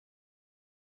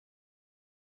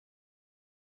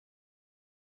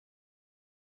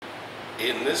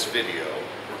In this video,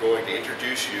 we're going to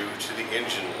introduce you to the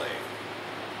engine lathe.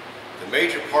 The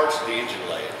major parts of the engine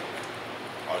lathe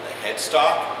are the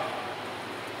headstock,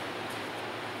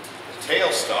 the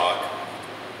tailstock,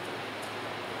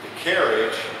 the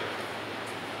carriage,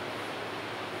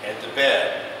 and the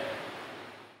bed.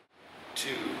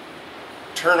 To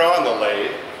turn on the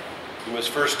lathe, you must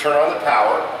first turn on the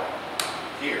power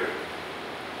here.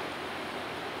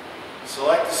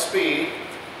 Select the speed.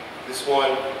 This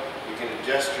one, you can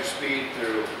adjust your speed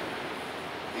through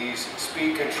these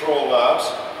speed control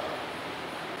knobs.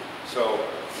 So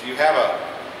if you have a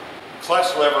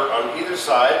clutch lever on either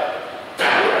side,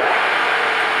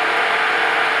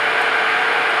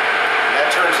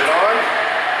 that turns it on.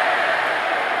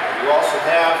 You also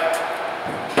have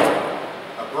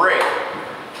a brake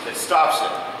that stops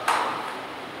it.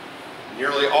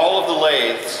 Nearly all of the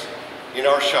lathes in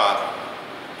our shop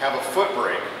have a foot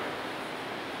brake.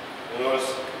 You'll notice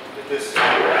that this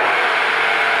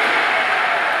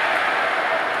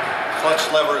clutch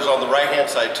lever is on the right hand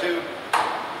side too,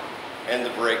 and the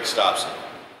brake stops it.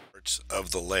 Parts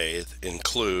of the lathe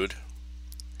include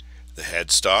the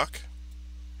headstock,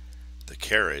 the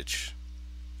carriage,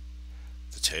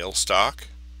 the tailstock,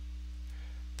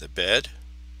 the bed,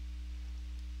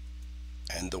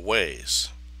 and the ways.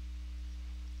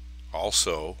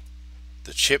 Also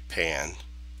the chip pan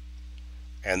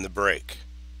and the brake.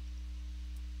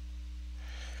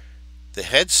 The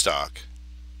headstock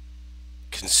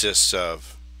consists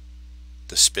of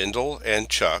the spindle and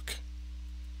chuck,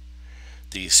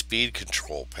 the speed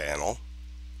control panel,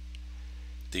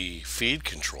 the feed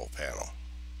control panel.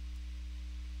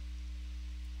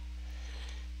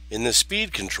 In the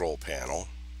speed control panel,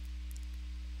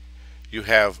 you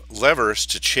have levers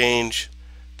to change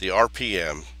the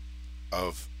RPM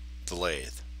of the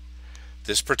lathe.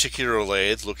 This particular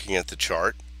lathe, looking at the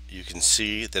chart, you can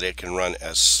see that it can run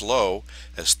as slow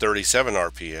as 37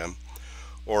 RPM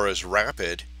or as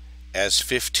rapid as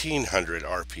 1500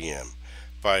 RPM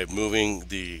by moving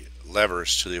the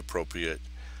levers to the appropriate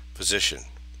position.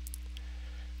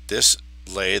 This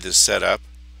lathe is set up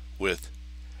with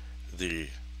the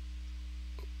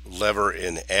lever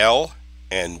in L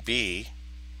and B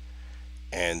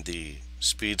and the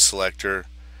speed selector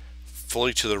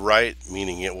fully to the right,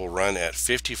 meaning it will run at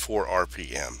 54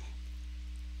 RPM.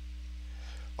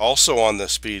 Also on the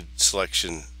speed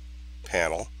selection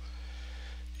panel,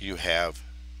 you have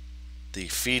the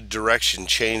feed direction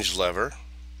change lever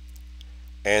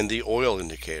and the oil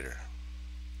indicator.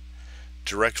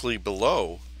 Directly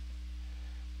below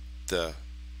the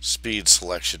speed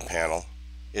selection panel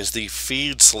is the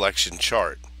feed selection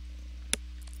chart.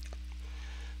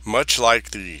 Much like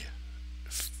the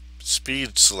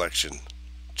speed selection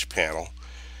panel,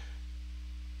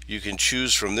 you can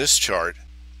choose from this chart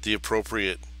the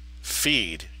appropriate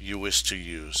feed you wish to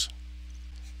use.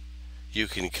 You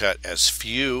can cut as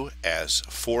few as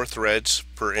 4 threads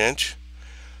per inch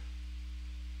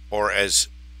or as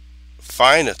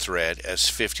fine a thread as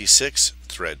 56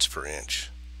 threads per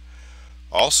inch.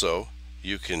 Also,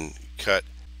 you can cut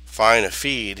fine a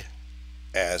feed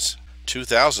as 2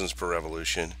 thousandths per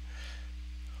revolution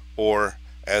or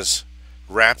as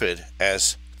rapid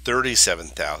as 37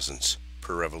 thousandths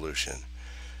per revolution.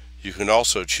 You can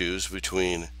also choose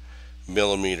between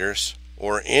millimeters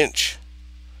or inch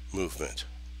movement.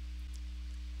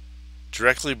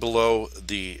 Directly below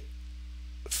the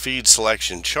feed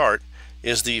selection chart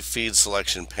is the feed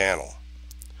selection panel.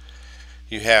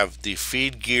 You have the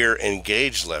feed gear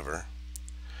engage lever,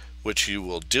 which you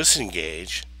will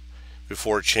disengage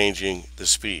before changing the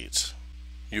speeds.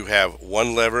 You have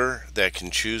one lever that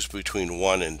can choose between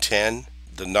 1 and 10.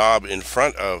 The knob in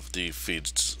front of the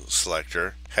feed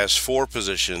selector has 4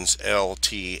 positions, L,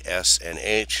 T, S, and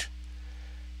H,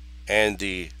 and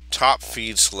the top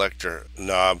feed selector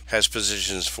knob has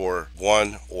positions for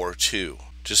 1 or 2.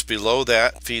 Just below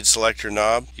that feed selector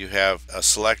knob, you have a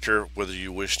selector whether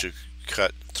you wish to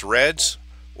cut threads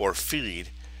or feed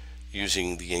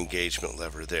using the engagement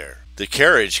lever there. The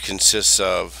carriage consists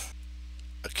of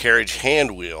a carriage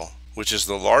hand wheel, which is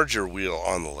the larger wheel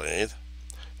on the lathe,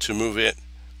 to move it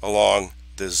along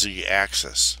the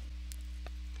Z-axis.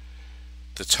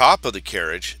 The top of the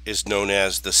carriage is known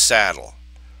as the saddle.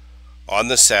 On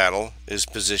the saddle is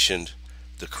positioned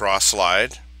the cross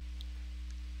slide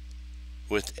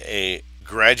with a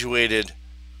graduated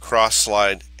cross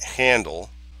slide handle,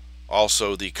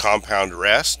 also the compound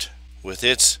rest with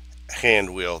its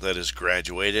hand wheel that is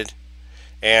graduated,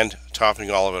 and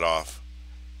topping all of it off,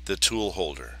 the tool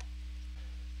holder.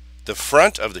 The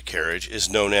front of the carriage is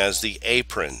known as the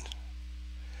apron.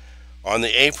 On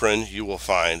the apron you will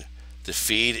find the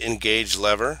feed engage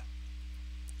lever,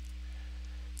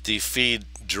 the feed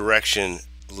direction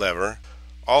lever,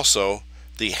 also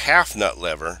the half nut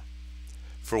lever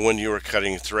for when you are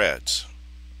cutting threads.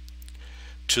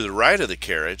 To the right of the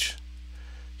carriage,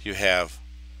 you have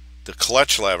the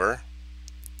clutch lever,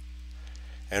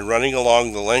 and running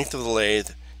along the length of the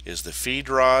lathe is the feed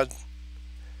rod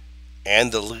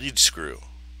and the lead screw.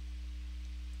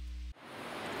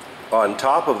 On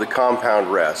top of the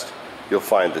compound rest, you'll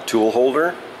find the tool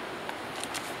holder,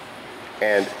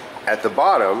 and at the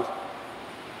bottom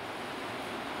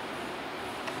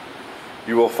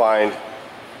you will find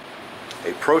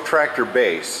a protractor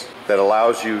base that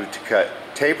allows you to cut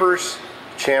tapers,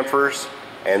 chamfers,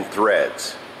 and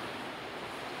threads.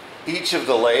 Each of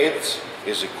the lathes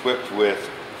is equipped with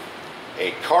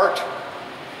a cart.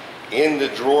 In the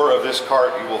drawer of this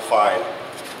cart you will find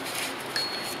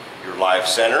your live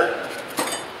center,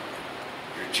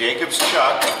 your Jacob's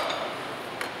chuck,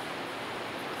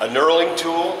 a knurling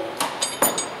tool,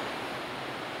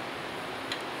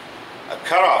 a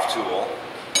cutoff tool,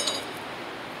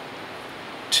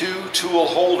 two tool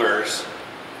holders,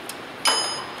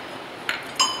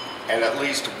 and at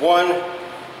least one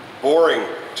boring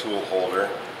tool holder,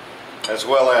 as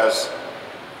well as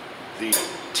the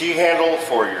T-handle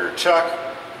for your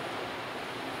chuck,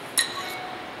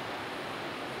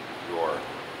 your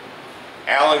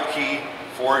Allen key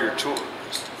for your tools,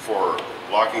 for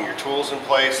locking your tools in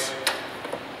place,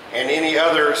 and any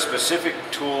other specific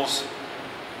tools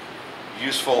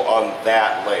useful on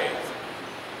that lathe.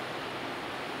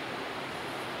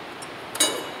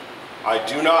 I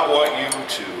do not want you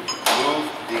to move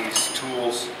these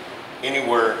tools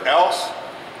anywhere else.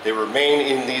 They remain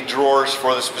in the drawers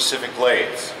for the specific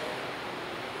lathes.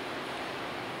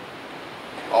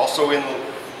 Also in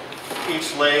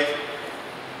each lathe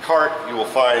cart you will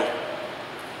find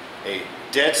a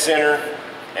dead center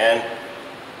and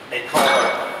a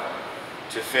collar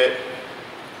to fit.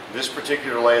 This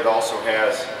particular lathe also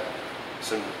has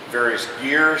some various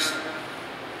gears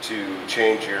to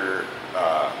change your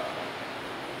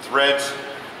threads,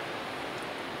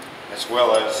 as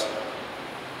well as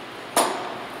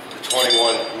the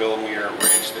 21mm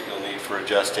wrench that you'll need for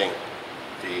adjusting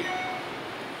the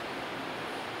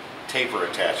taper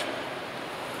attachment.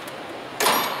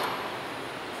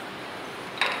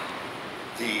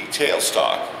 The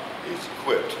tailstock is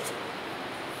equipped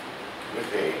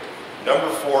with a number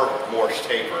 4 Morse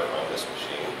taper on this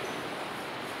machine.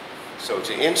 So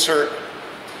to insert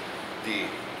the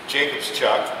Jacob's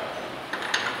chuck,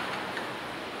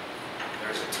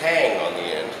 there's a tang on the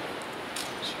end.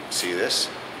 So you can see this,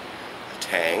 a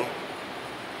tang,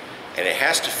 and it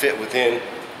has to fit within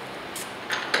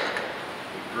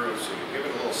the groove. So you give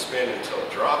it a little spin until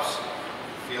it drops,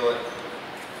 feel it.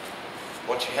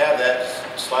 Once you have that,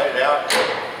 just slide it out,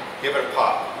 give it a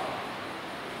pop.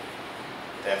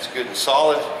 That's good and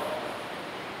solid.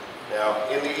 Now,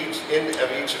 in the end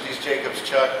of each of these Jacob's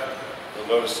chuck, you'll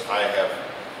notice I have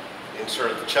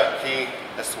inserted the chuck key.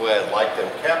 That's the way I'd like them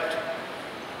kept.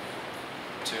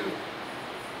 To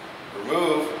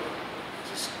remove,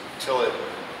 just until you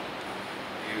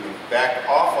back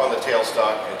off on the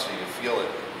tailstock until you feel it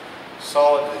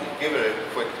solid, then you give it a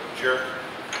quick jerk.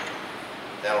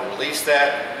 That'll release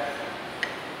that.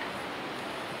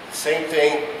 Same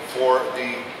thing for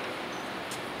the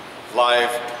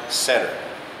live center.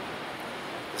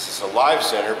 This is a live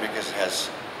center because it has,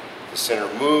 the center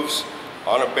moves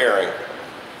on a bearing.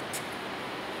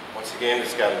 Once again,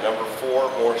 it's got a number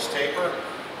 4 Morse taper.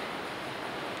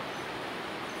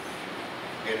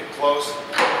 Get it close,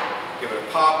 give it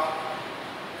a pop.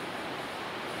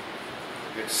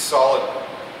 A good solid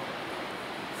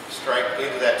strike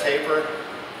into that taper.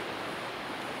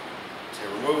 To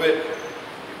remove it,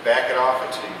 you back it off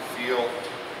until you feel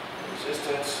the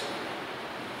resistance,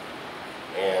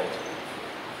 and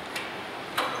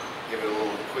give it a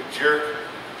little quick jerk.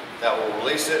 That will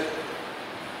release it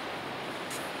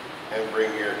and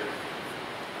bring your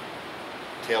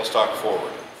tailstock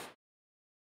forward.